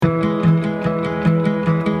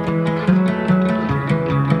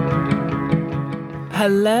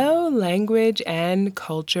language and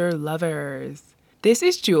culture lovers. This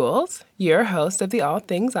is Jules, your host of the All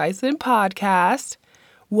Things Iceland podcast.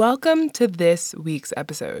 Welcome to this week's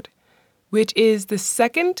episode, which is the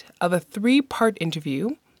second of a three-part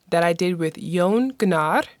interview that I did with Jón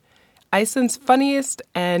Gunnar, Iceland's funniest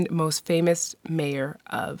and most famous mayor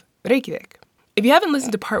of Reykjavik. If you haven't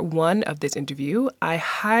listened to part one of this interview, I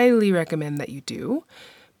highly recommend that you do.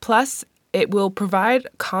 Plus, it will provide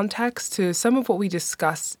context to some of what we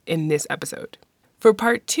discuss in this episode. For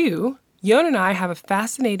part two, Jón and I have a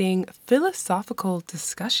fascinating philosophical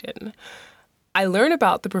discussion. I learn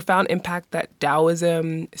about the profound impact that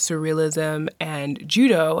Taoism, Surrealism, and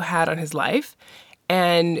Judo had on his life,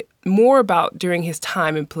 and more about during his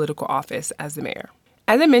time in political office as the mayor.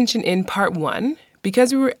 As I mentioned in part one,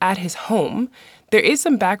 because we were at his home, there is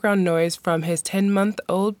some background noise from his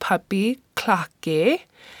 10-month-old puppy, Klake,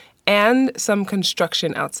 and some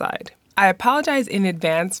construction outside. I apologize in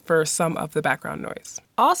advance for some of the background noise.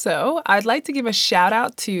 Also, I'd like to give a shout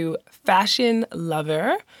out to Fashion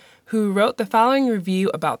Lover, who wrote the following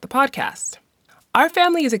review about the podcast. Our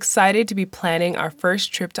family is excited to be planning our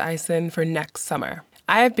first trip to Iceland for next summer.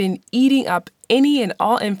 I have been eating up any and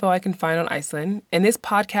all info I can find on Iceland, and this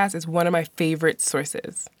podcast is one of my favorite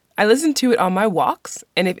sources. I listen to it on my walks,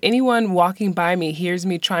 and if anyone walking by me hears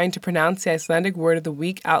me trying to pronounce the Icelandic word of the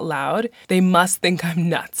week out loud, they must think I'm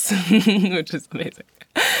nuts, which is amazing.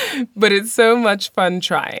 But it's so much fun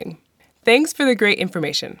trying. Thanks for the great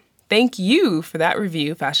information. Thank you for that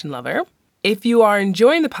review, Fashion Lover. If you are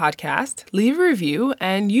enjoying the podcast, leave a review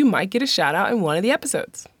and you might get a shout out in one of the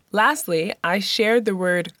episodes. Lastly, I shared the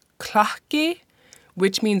word klake,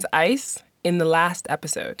 which means ice, in the last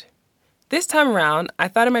episode. This time around, I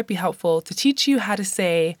thought it might be helpful to teach you how to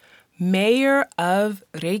say Mayor of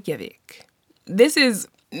Reykjavik. This is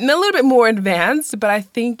a little bit more advanced, but I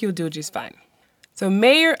think you'll do just fine. So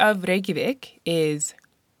Mayor of Reykjavik is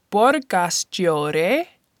Borgarstjóri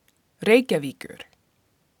Reykjavíkur.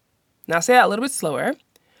 Now say that a little bit slower.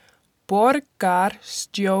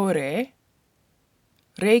 Borgarstjóri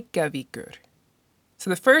Reykjavíkur. So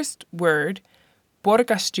the first word,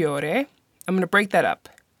 borgarstjóri, I'm going to break that up.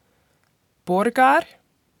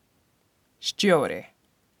 Borgarstjóri.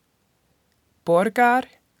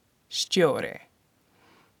 Borgarstjóri.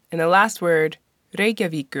 And the last word,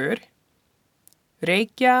 Reykjavíkur.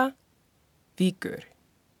 Reykjavíkur.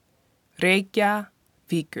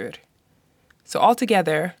 Reykjavíkur. So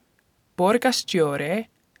altogether, Borgarstjóri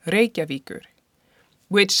Reykjavíkur,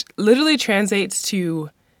 which literally translates to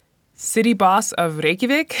city boss of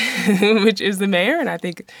Reykjavik, which is the mayor, and I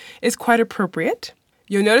think is quite appropriate.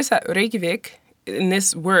 You'll notice that Reykjavik in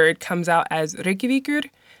this word comes out as Reykjavíkur,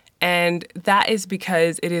 and that is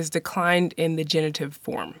because it is declined in the genitive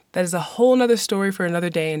form. That is a whole nother story for another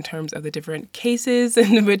day in terms of the different cases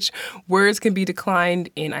in which words can be declined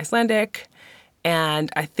in Icelandic,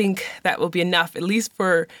 and I think that will be enough, at least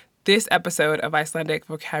for this episode of Icelandic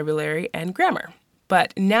vocabulary and grammar.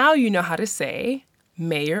 But now you know how to say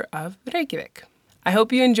Mayor of Reykjavik. I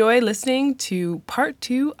hope you enjoy listening to part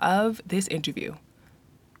two of this interview.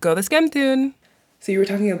 Góða skemmtun! So you were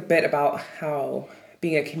talking a bit about how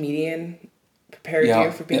being a comedian prepared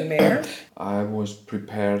you for being mayor? I was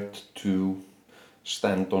prepared to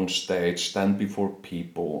stand on stage, stand before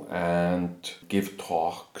people and give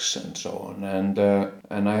talks and so on. And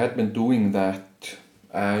I had been doing that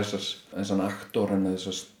as an actor and as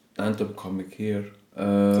a stand-up comic here.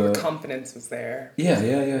 So the confidence was there. Yeah.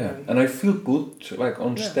 And I feel good, like,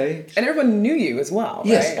 on stage. And everyone knew you as well,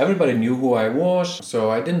 Yes, right? everybody knew who I was. So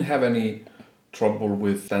I didn't have any trouble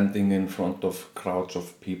with standing in front of crowds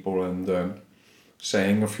of people and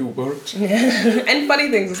saying a few words. And funny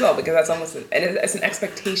things as well, because that's almost it's an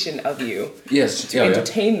expectation of you. Yes, to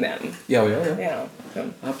entertain them. Yeah.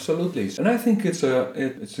 Absolutely. And I think it's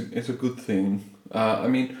a good thing. I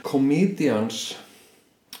mean, comedians,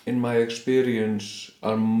 in my experience,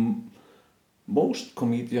 are most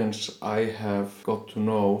comedians I have got to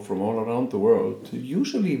know from all around the world,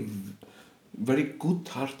 usually very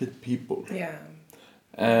good-hearted people. Yeah.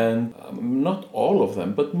 And not all of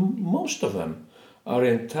them, but most of them are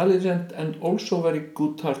intelligent and also very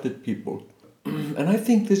good-hearted people. And I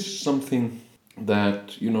think this is something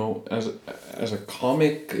that, you know, as a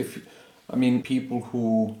comic, people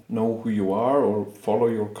who know who you are or follow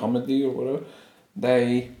your comedy or whatever,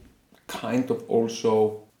 they kind of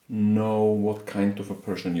also know what kind of a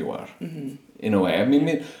person you are. Mm-hmm. In a way. I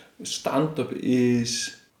mean, stand-up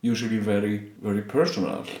is usually very, very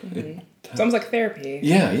personal. Mm-hmm. Sounds like therapy.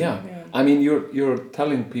 Yeah. I mean, you're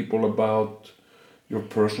telling people about your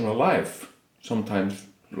personal life, sometimes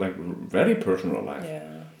like very personal life.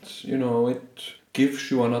 Yeah. You know,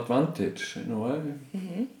 gives you an advantage in a way.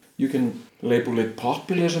 You can label it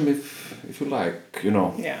populism if you like,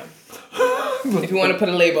 Yeah. If you want to put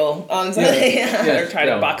a label on something, or try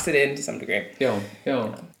to box it in to some degree. Yeah.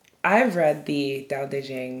 I've read the Tao Te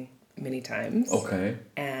Ching many times. Okay.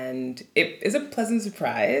 And it is a pleasant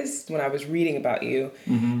surprise when I was reading about you,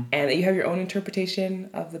 and that you have your own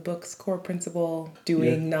interpretation of the book's core principle,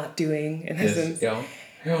 doing, not doing, in essence. Yeah.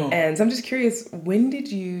 And so I'm just curious, when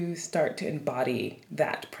did you start to embody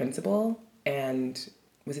that principle, and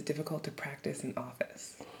was it difficult to practice in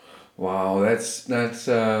office? Wow, that's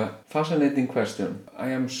a fascinating question. I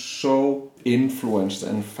am so influenced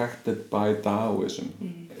and affected by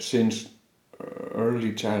Taoism since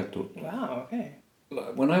early childhood. Wow, okay.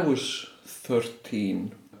 When I was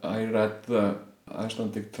 13, I read the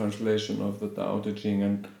Icelandic translation of the Tao Te Ching,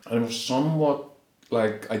 and it was somewhat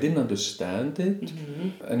like I didn't understand it,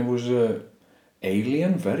 and it was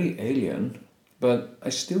alien, very alien, but I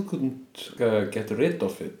still couldn't get rid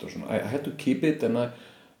of it. Or something. I had to keep it, and I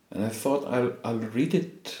thought I'll read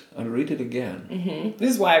it. I'll read it again.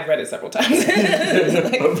 This is why I've read it several times.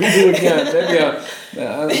 I'll read it again.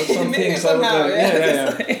 Maybe some things.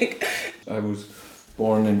 I was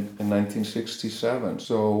born in 1967,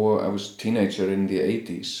 so I was a teenager in the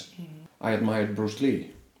 80s. I admired Bruce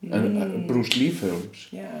Lee and Bruce Lee films.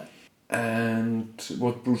 Yeah. And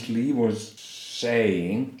what Bruce Lee was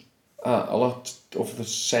saying, a lot of the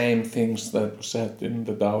same things that were said in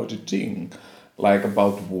the Tao Te Ching. Like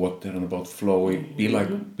about water and about flowing, be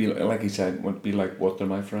like he said, be like water,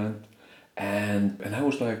 my friend. And I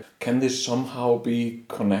was like, can this somehow be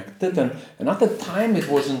connected? And at the time it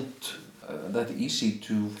wasn't that easy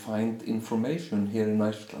to find information here in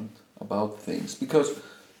Iceland about things because,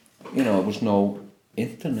 there was no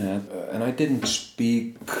internet and I didn't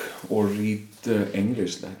speak or read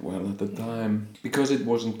English that well at the time because it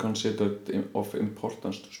wasn't considered of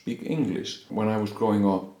importance to speak English. When I was growing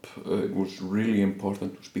up, it was really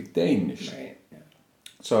important to speak Danish. Right. Yeah.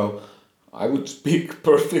 So I would speak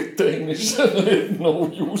perfect Danish and I had no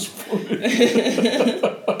use for it.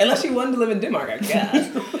 Unless you wanted to live in Denmark, I guess.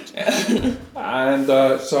 And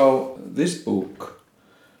so this book,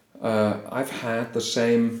 I've had the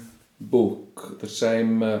same book, the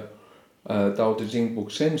same Tao Te Ching book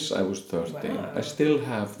since I was 13. Wow. I still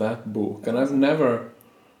have that book and I've never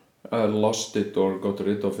lost it or got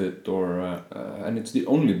rid of it and it's the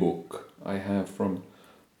only book I have from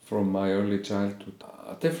my early childhood.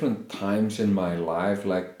 At different times in my life,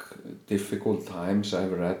 like difficult times,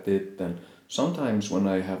 I've read it, and sometimes when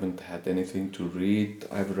I haven't had anything to read,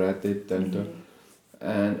 I've read it and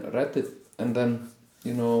read it, and then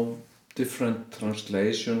different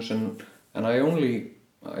translations, and I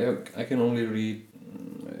can only read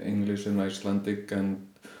English and Icelandic and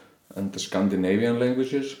the Scandinavian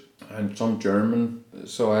languages and some German.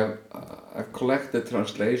 So I've collected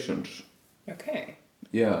translations. Okay.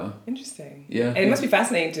 Yeah. Interesting. Yeah. And it must be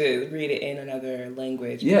fascinating to read it in another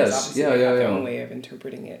language. Yes. Yeah. Have their own way of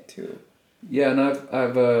interpreting it too. Yeah, and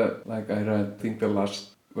I've like I read. I think the last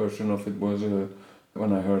version of it was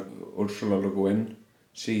when I heard Ursula Le Guin.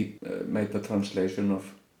 She made the translation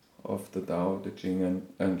of the Tao Te Ching,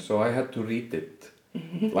 and so I had to read it,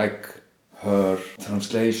 like her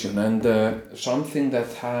translation, and something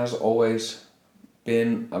that has always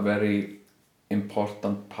been a very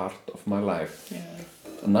important part of my life. Yeah.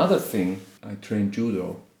 Another thing, I train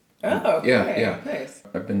judo. Oh, okay. Yeah. Nice.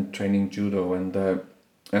 I've been training judo, and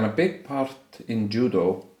a big part in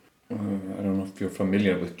judo. I don't know if you're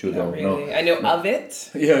familiar with judo. Not really. No. I know of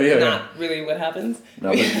it. Yeah. Not really what happens.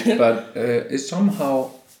 No, but it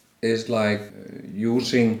somehow is like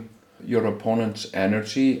using your opponent's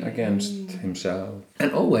energy against himself,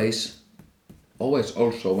 and always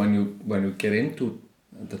also when you get into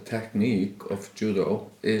the technique of judo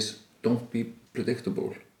is don't be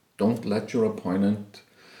predictable. Don't let your opponent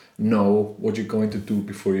know what you're going to do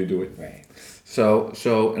before you do it. Right. So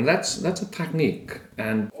and that's a technique,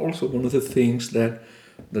 and also one of the things that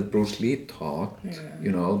Bruce Lee taught.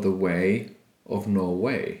 Yeah. The way of no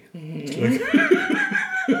way. Mm-hmm.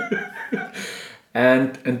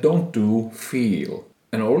 and don't do, feel,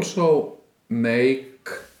 and also make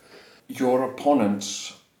your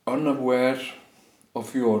opponents unaware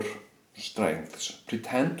of your strengths.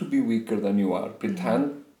 Pretend to be weaker than you are.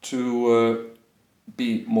 Pretend to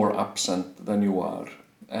be more absent than you are,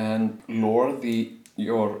 and lure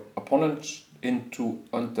your opponents into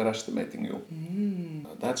underestimating you.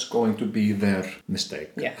 That's going to be their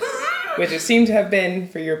mistake. Yeah, which it seemed to have been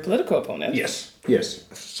for your political opponents. Yes.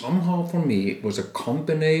 Somehow for me it was a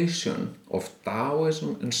combination of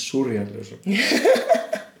Taoism and Surrealism.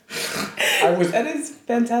 That is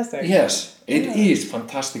fantastic. Yes, It is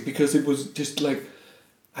fantastic because it was just like,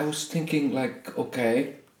 I was thinking like,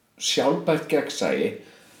 okay, sjálfbært gegnsæi,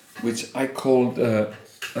 which I called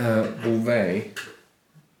VUVE,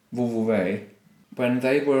 when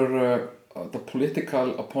they were the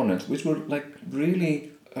political opponents, which were like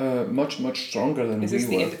really much stronger than we were. Is this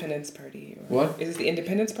the Independence Party? Or What? Is this the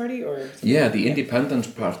Independence Party or? Yeah, the Independence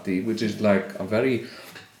Party, which is like a very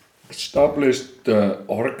established,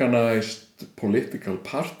 organized political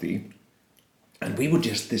party, and we were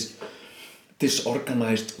just this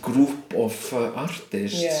disorganized group of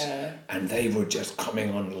artists, and they were just coming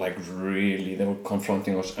on like really, they were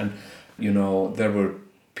confronting us, and you know, there were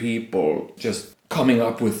people just coming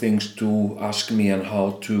up with things to ask me and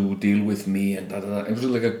how to deal with me and da da da. It was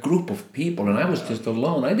like a group of people, and I was just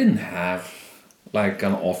alone. I didn't have like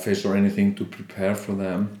an office or anything to prepare for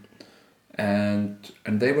them, and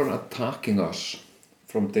they were attacking us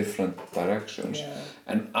from different directions,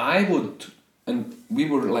 and we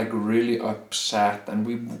were like really upset, and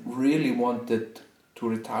we really wanted to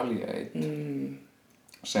retaliate,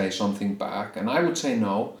 say something back, and I would say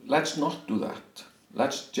no, let's not do that.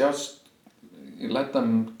 Let's just let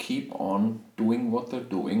them keep on doing what they're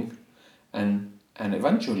doing, and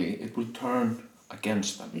eventually it will turn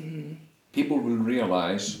against them. People will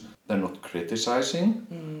realize they're not criticizing,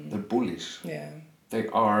 they're bullies. They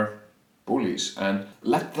are bullies, and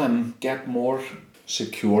let them get more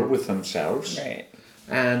secure with themselves,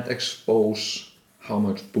 and expose how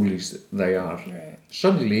much bullies they are.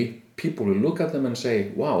 Suddenly people will look at them and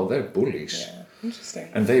say, wow, they're bullies. Interesting.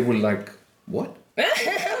 And they will like, what? But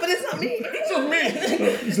it's not me.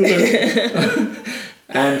 It's not me.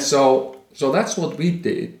 And so that's what we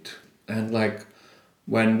did. And like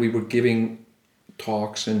when we were giving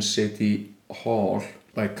talks in City Hall,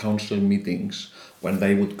 like council meetings, when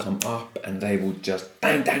they would come up and they would just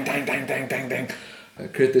bang, bang, bang, bang, bang, bang, bang,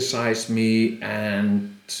 criticize me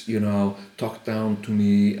and, you know, talk down to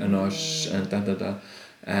me and us and da da da.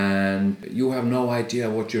 And you have no idea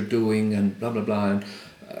what you're doing and blah, blah, blah. And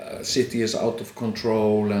city is out of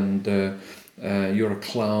control and you're a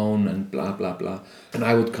clown and blah, blah, blah. And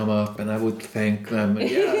I would come up and I would thank them. And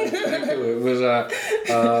yeah, thank you. It was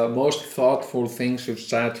most thoughtful things you've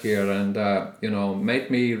said here and, you know, made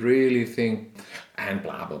me really think and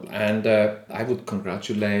blah, blah, blah. And I would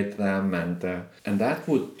congratulate them and that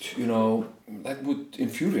would, you know, that would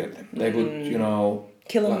infuriate them. They would, you know...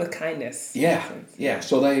 Kill them with kindness. Yeah.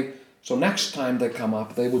 So next time they come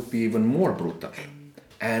up, they would be even more brutal.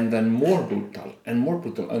 And then more brutal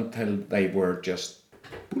until they were just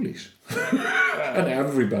bullies. And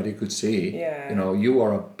everybody could see, you know, you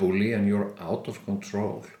are a bully and you're out of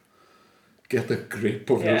control. Get a grip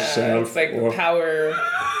of yourself. It's like the power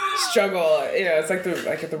struggle, you know, it's like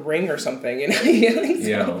at the ring or something, you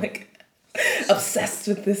know, like obsessed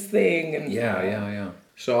with this thing. And, yeah.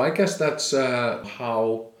 So I guess that's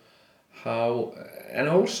how, and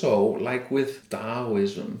also like with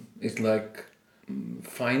Taoism, it's like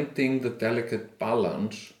finding the delicate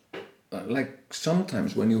balance. Like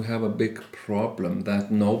sometimes when you have a big problem that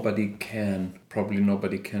probably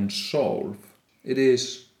nobody can solve, it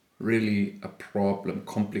is really a problem,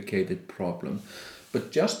 complicated problem.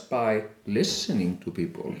 But just by listening to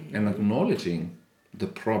people and acknowledging the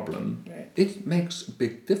problem, it makes a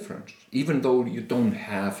big difference, even though you don't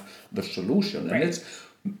have the solution. And it's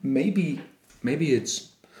maybe it's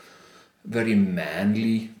very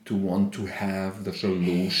manly to want to have the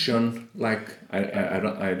solution. Like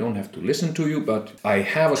I don't have to listen to you, but I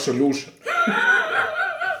have a solution.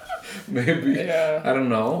 Maybe I don't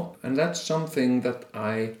know. And that's something that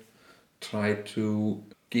I try to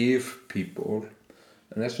give people,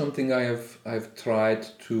 and that's something I've tried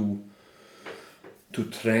to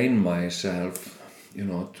train myself, you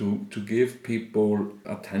know, to give people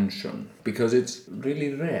attention, because it's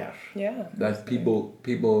really rare that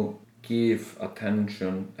people give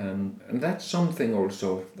attention, and that's something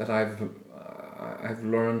also that I've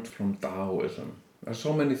learned from Taoism. There's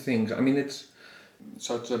so many things. I mean, it's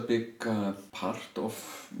such a big part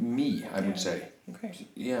of me, I would say. Okay.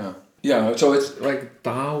 Yeah. So it's like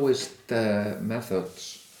Taoist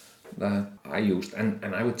methods that I used,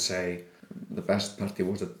 and I would say the best party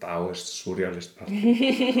was the Taoist surrealist party.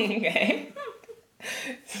 Okay.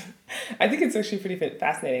 I think it's actually pretty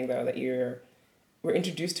fascinating, though, that we're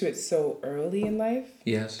introduced to it so early in life.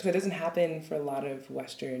 Yes. Because it doesn't happen for a lot of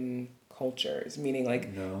Western cultures, meaning like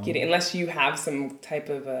unless you have some type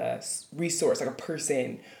of a resource, like a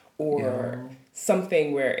person or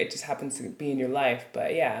something where it just happens to be in your life.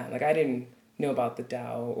 But yeah, like I didn't know about the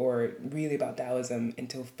Tao or really about Taoism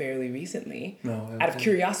until fairly recently, out of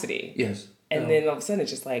curiosity. Yes. And then all of a sudden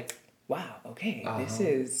it's just like, wow, okay, this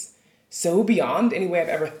is so beyond any way I've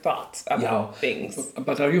ever thought about things.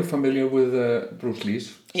 But are you familiar with Bruce Lee's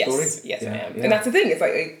story? Yes, I am. And that's the thing. It's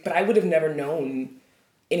like, but I would have never known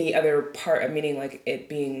any other part of meaning, like it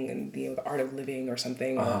being, you know, the art of living or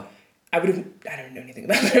something. Or I don't know anything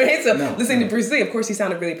about it, right? So listening to Bruce Lee, of course, he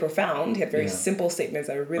sounded really profound. He had very simple statements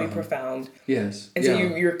that were really profound. Yes. And so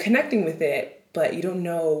you're connecting with it, but you don't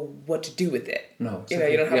know what to do with it. No. Exactly. You know,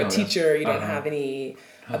 you don't have a teacher. You don't have any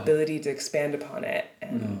ability to expand upon it.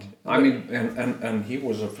 And I mean, and he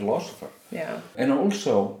was a philosopher. Yeah. And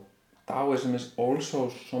also, Taoism is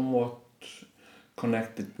also somewhat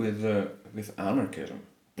connected with anarchism,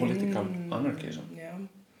 political anarchism. Yeah.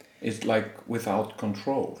 It's like without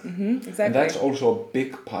control. Exactly. And that's also a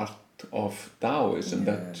big part of Taoism,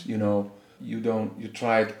 that, you know, you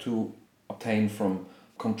try to obtain from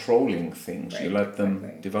controlling things. Right, you let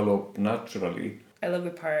them develop naturally. I love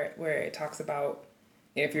the part where it talks about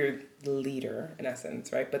if you're the leader, in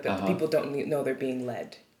essence, right? But that the people don't know they're being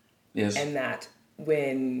led. Yes. And that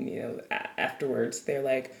when, you know, afterwards, they're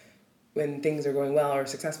like, when things are going well or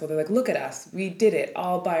successful, they're like, look at us, we did it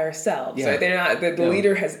all by ourselves. Yeah. Right? They're not, the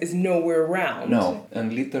leader is nowhere around. No,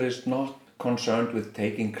 and leader is not concerned with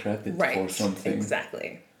taking credit for something.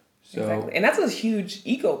 Exactly. So, exactly. And that's a huge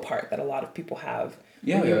ego part that a lot of people have.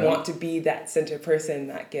 Yeah, you want to be that center person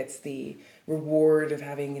that gets the reward of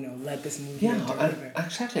having, you know, led this movement.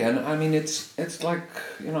 Exactly. And I mean, it's like,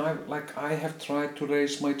 you know, I have tried to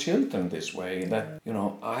raise my children this way, that, you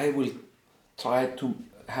know, I will try to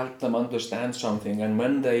help them understand something, and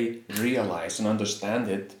when they realize and understand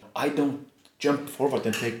it, I don't jump forward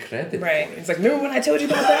and take credit for it. It's like, remember when I told you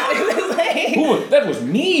about that? Like, ooh, that was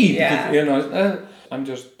me! Yeah. You know, I'm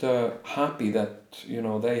just happy that, you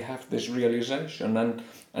know, they have this realization,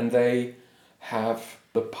 and they have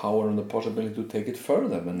the power and the possibility to take it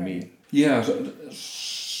further than me. Yeah,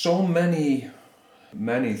 so many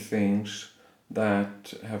things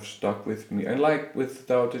that have stuck with me. And like with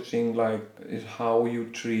Tao Te Ching, like, is how you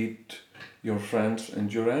treat your friends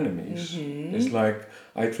and your enemies. It's like,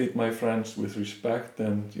 I treat my friends with respect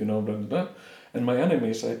and, you know, blah, blah, blah. And my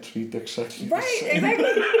enemies I treat exactly the same. Exactly.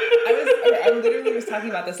 I literally was talking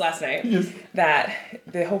about this last night. Yes. That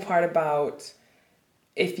the whole part about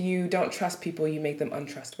if you don't trust people, you make them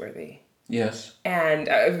untrustworthy. Yes. And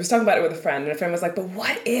I was talking about it with a friend, and a friend was like, but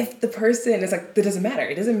what if the person, it's like, that doesn't matter.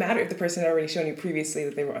 It doesn't matter if the person had already shown you previously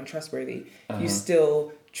that they were untrustworthy. You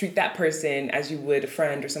still treat that person as you would a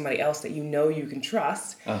friend or somebody else that you know you can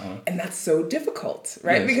trust. And that's so difficult,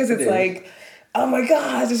 right? Yes, because it's like, oh my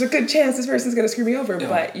gosh, there's a good chance this person's going to screw me over. Yeah.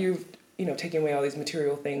 But you've, you know, taken away all these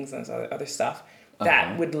material things and other stuff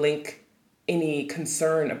that would link any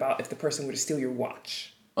concern about if the person were to steal your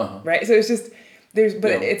watch. Right? So it's just...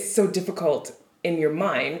 it's so difficult in your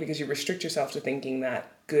mind because you restrict yourself to thinking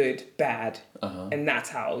that good, bad, and that's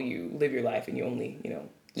how you live your life, and you only, you know,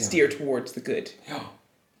 steer towards the good. Yeah.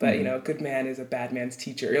 But, you know, a good man is a bad man's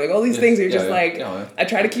teacher. You're like, all these things are just I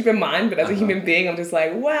try to keep in mind, but as a human being, I'm just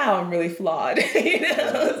like, wow, I'm really flawed. You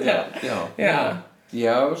know?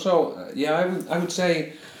 I would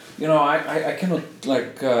say, you know, I cannot,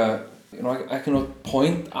 like, you know, I cannot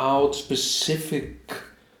point out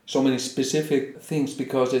so many specific things,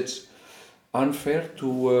 because it's unfair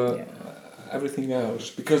to everything else,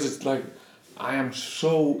 because it's like I am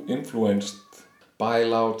so influenced by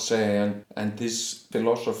Lao Tse and this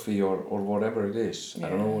philosophy or whatever it is. I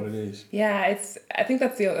don't know what it is. Yeah, I think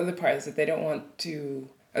that's the other part, is that they don't want to,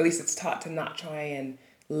 at least it's taught to not try and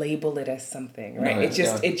label it as something, right? No, it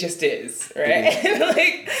just is, right?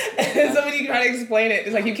 Like, and somebody try to explain it.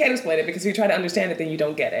 It's like, you can't explain it, because if you try to understand it, then you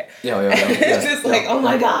don't get it. It's just like, oh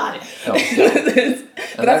my God.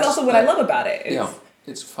 But that's also what I love about it.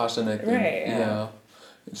 It's fascinating. Right. Yeah.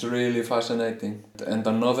 It's really fascinating. And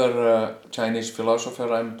another Chinese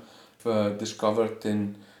philosopher I've discovered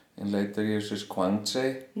in later years is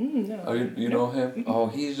Guanzi. No. You know him? Oh,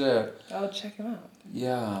 he's a... I'll check him out.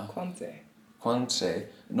 Yeah. Guanzi.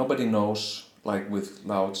 Nobody knows, like with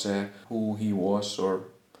Lao Tse, who he was or...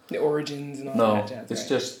 The origins and all that. No, it's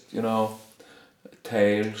just, you know,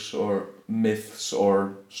 tales or myths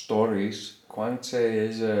or stories. Guanzi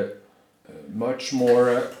is much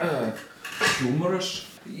more humorous.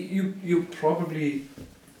 You probably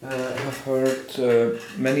have heard,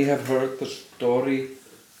 many have heard the story.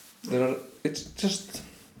 It's just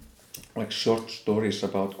like short stories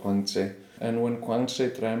about Guanzi. And when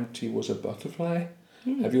Guanzi dreamt he was a butterfly,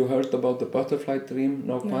 have you heard about the butterfly dream?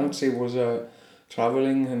 No, Guanzi was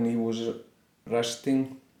traveling, and he was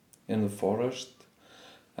resting in the forest,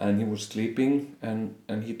 and he was sleeping,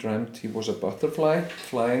 and he dreamt he was a butterfly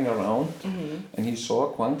flying around, and he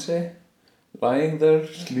saw Guanzi lying there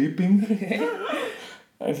sleeping,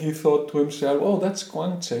 And he thought to himself, oh, that's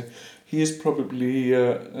Guangzhe. He is probably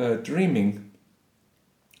dreaming.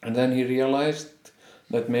 And then he realized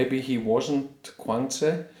that maybe he wasn't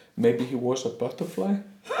Guangzhe, maybe he was a butterfly.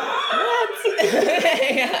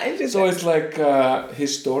 Yeah, interesting. So it's like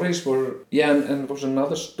his stories were, and there was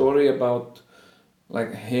another story about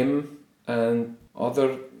like him and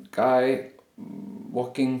other guy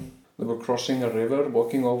walking, they were crossing a river,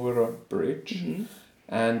 walking over a bridge,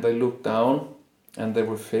 and they looked down and there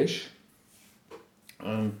were fish.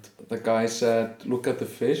 And the guy said, look at the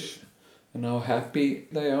fish and how happy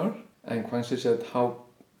they are. And Guangxi said, how,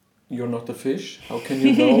 you're not a fish, how can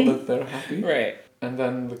you know that they're happy? Right. And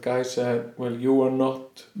then the guy said, well, you are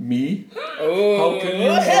not me. Oh. How can you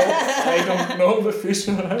know? I don't know the fish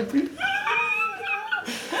are happy.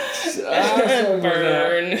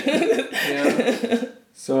 Burn. Yeah.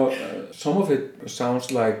 So some of it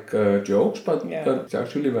sounds like jokes, but it's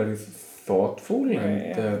actually very thoughtful.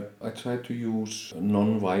 And I try to use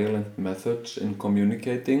non-violent methods in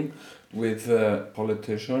communicating with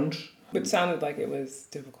politicians. It sounded like it was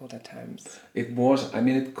difficult at times. It was. I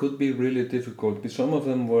mean, it could be really difficult. But some of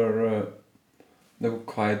them were, they were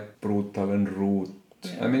quite brutal and rude.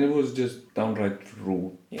 Yeah. I mean, it was just downright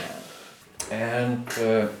rude. Yeah. And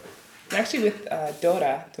actually, with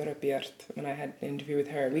Dora Björt, when I had an interview with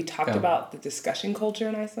her, we talked about the discussion culture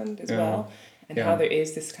in Iceland as well, and how there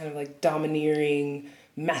is this kind of like domineering,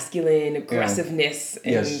 masculine aggressiveness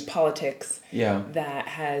in politics that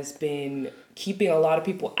has been keeping a lot of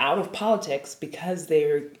people out of politics because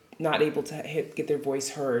they're not able to get their voice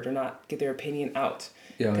heard or not get their opinion out.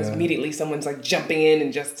 Because immediately someone's like jumping in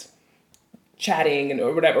and just chatting and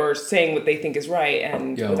or whatever, or saying what they think is right,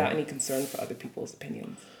 and without any concern for other people's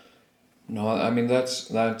opinions. No, I mean that's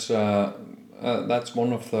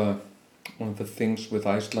one of the things with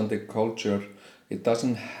Icelandic culture. It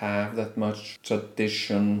doesn't have that much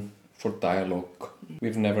tradition for dialogue.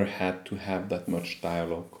 We've never had to have that much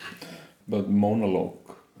dialogue, but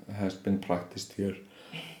monologue has been practiced here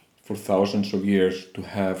for thousands of years, to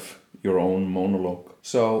have your own monologue.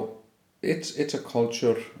 So it's a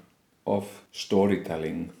culture of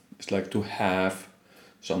storytelling. It's like to have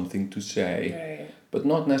something to say, but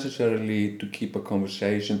not necessarily to keep a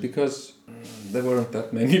conversation, because there weren't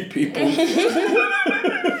that many people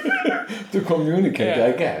to communicate,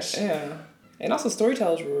 I guess. Yeah, and also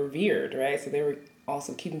storytellers were revered, right? So they were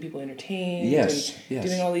also keeping people entertained and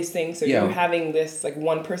doing all these things. So you're having this like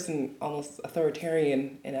one person, almost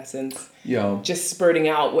authoritarian in essence, just spurting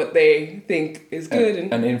out what they think is good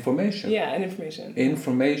and information. Yeah, and information.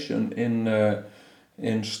 Information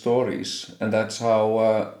in stories, and that's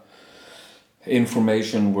how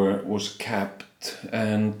information was kept.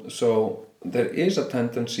 And so there is a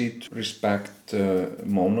tendency to respect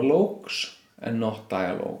monologues and not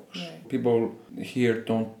dialogues. Right. People here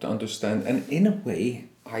don't understand, and in a way,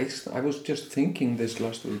 I was just thinking this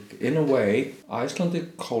last week, in a way,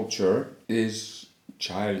 Icelandic culture is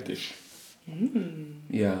childish.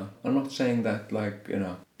 Yeah, I'm not saying that like in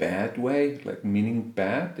a bad way, like meaning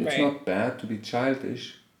bad. It's not bad to be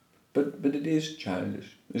childish, but it is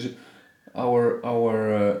childish.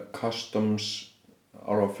 Our customs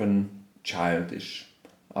are often childish.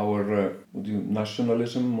 Our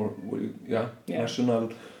nationalism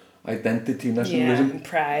national identity, nationalism, and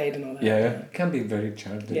pride and all that. Yeah, can be very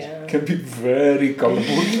childish. Can be very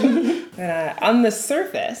colorful. On the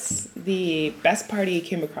surface, the best party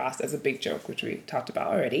came across as a big joke, which we talked about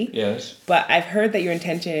already. Yes. But I've heard that your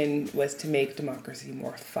intention was to make democracy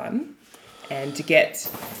more fun and to get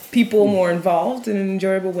people more involved in an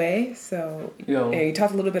enjoyable way. So you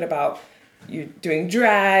talked a little bit about you doing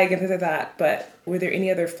drag and things like that, but were there any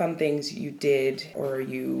other fun things you did or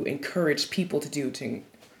you encouraged people to do to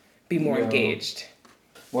be more engaged?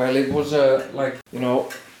 Well, it was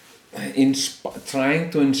trying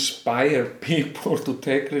to inspire people to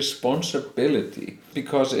take responsibility,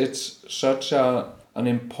 because it's such an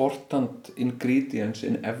important ingredient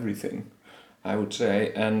in everything, I would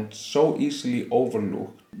say, and so easily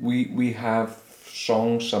overlooked. We have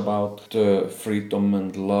songs about freedom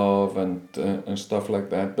and love and stuff like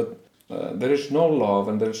that, but there is no love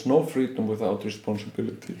and there is no freedom without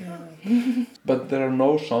responsibility. But there are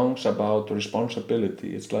no songs about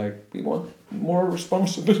responsibility. It's like we want more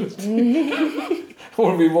responsibility,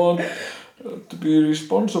 or we want to be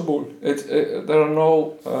responsible. There are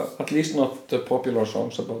no, at least not popular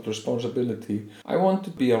songs about responsibility. I want to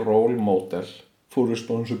be a role model for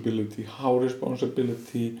responsibility, how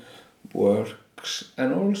responsibility works,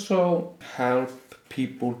 and also help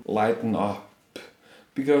people lighten up,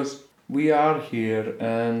 because we are here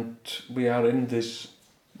and we are in this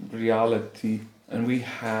reality and we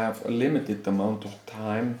have a limited amount of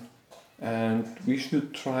time, and we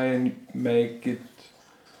should try and make it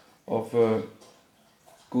of a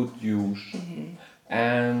good use.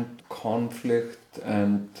 And conflict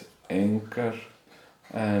and anger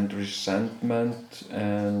and resentment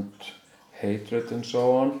and hatred and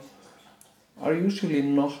so on are usually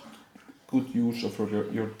not good use of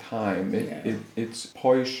your time. It's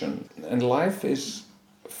poison. And life is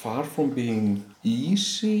far from being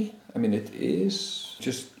easy. I mean, it is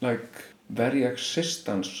just like very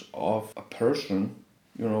existence of a person,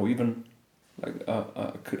 you know, even like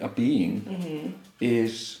a being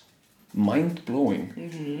is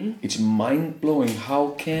mind-blowing. It's mind-blowing. How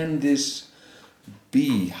can this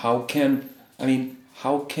be? How can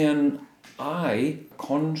I,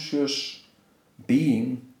 conscious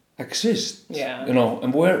being, exist? Yeah. You know,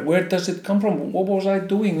 and where does it come from? What was I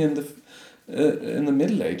doing in the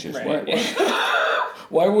Middle Ages? Right.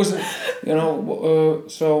 Why was it? You know,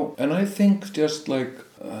 so, and I think just like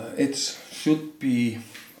it should be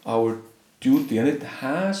our duty, and it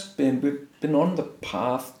has been. We've been on the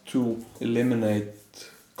path to eliminate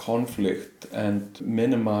conflict and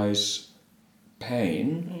minimize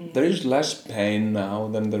pain. There is less pain now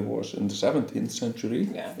than there was in the 17th century.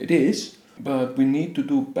 Yeah. It is, but we need to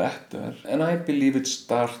do better. And I believe it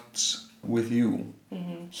starts with you,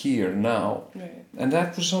 here, now. Right. And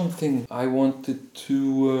that was something I wanted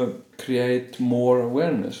to create more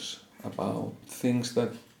awareness about, things that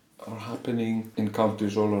are happening in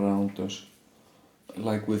countries all around us,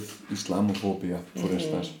 like with Islamophobia, for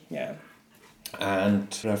instance. Yeah. And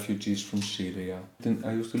refugees from Syria.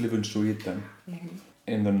 I used to live in Sweden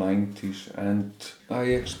in the 90s, and I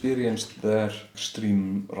experienced their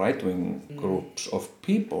extreme right-wing groups of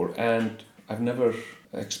people, and I've never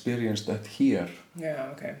experienced that here. Yeah,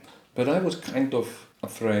 okay. But I was kind of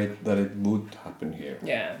afraid that it would happen here.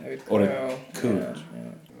 Yeah, it would Or grow. it could.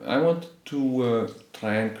 Yeah. I wanted to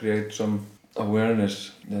try and create some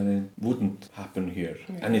awareness that it wouldn't happen here.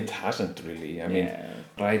 And it hasn't really. I mean,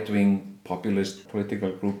 right-wing populist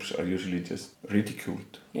political groups are usually just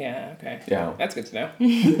ridiculed. Yeah, okay. Yeah. That's good to know.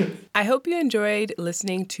 I hope you enjoyed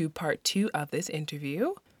listening to part 2 of this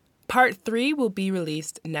interview. Part 3 will be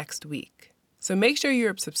released next week. So make sure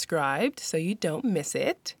you're subscribed so you don't miss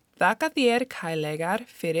it. Þakka þér kærlegar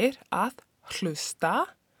fyrir að hlusta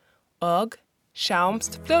og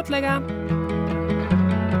sjáumst fljótlega.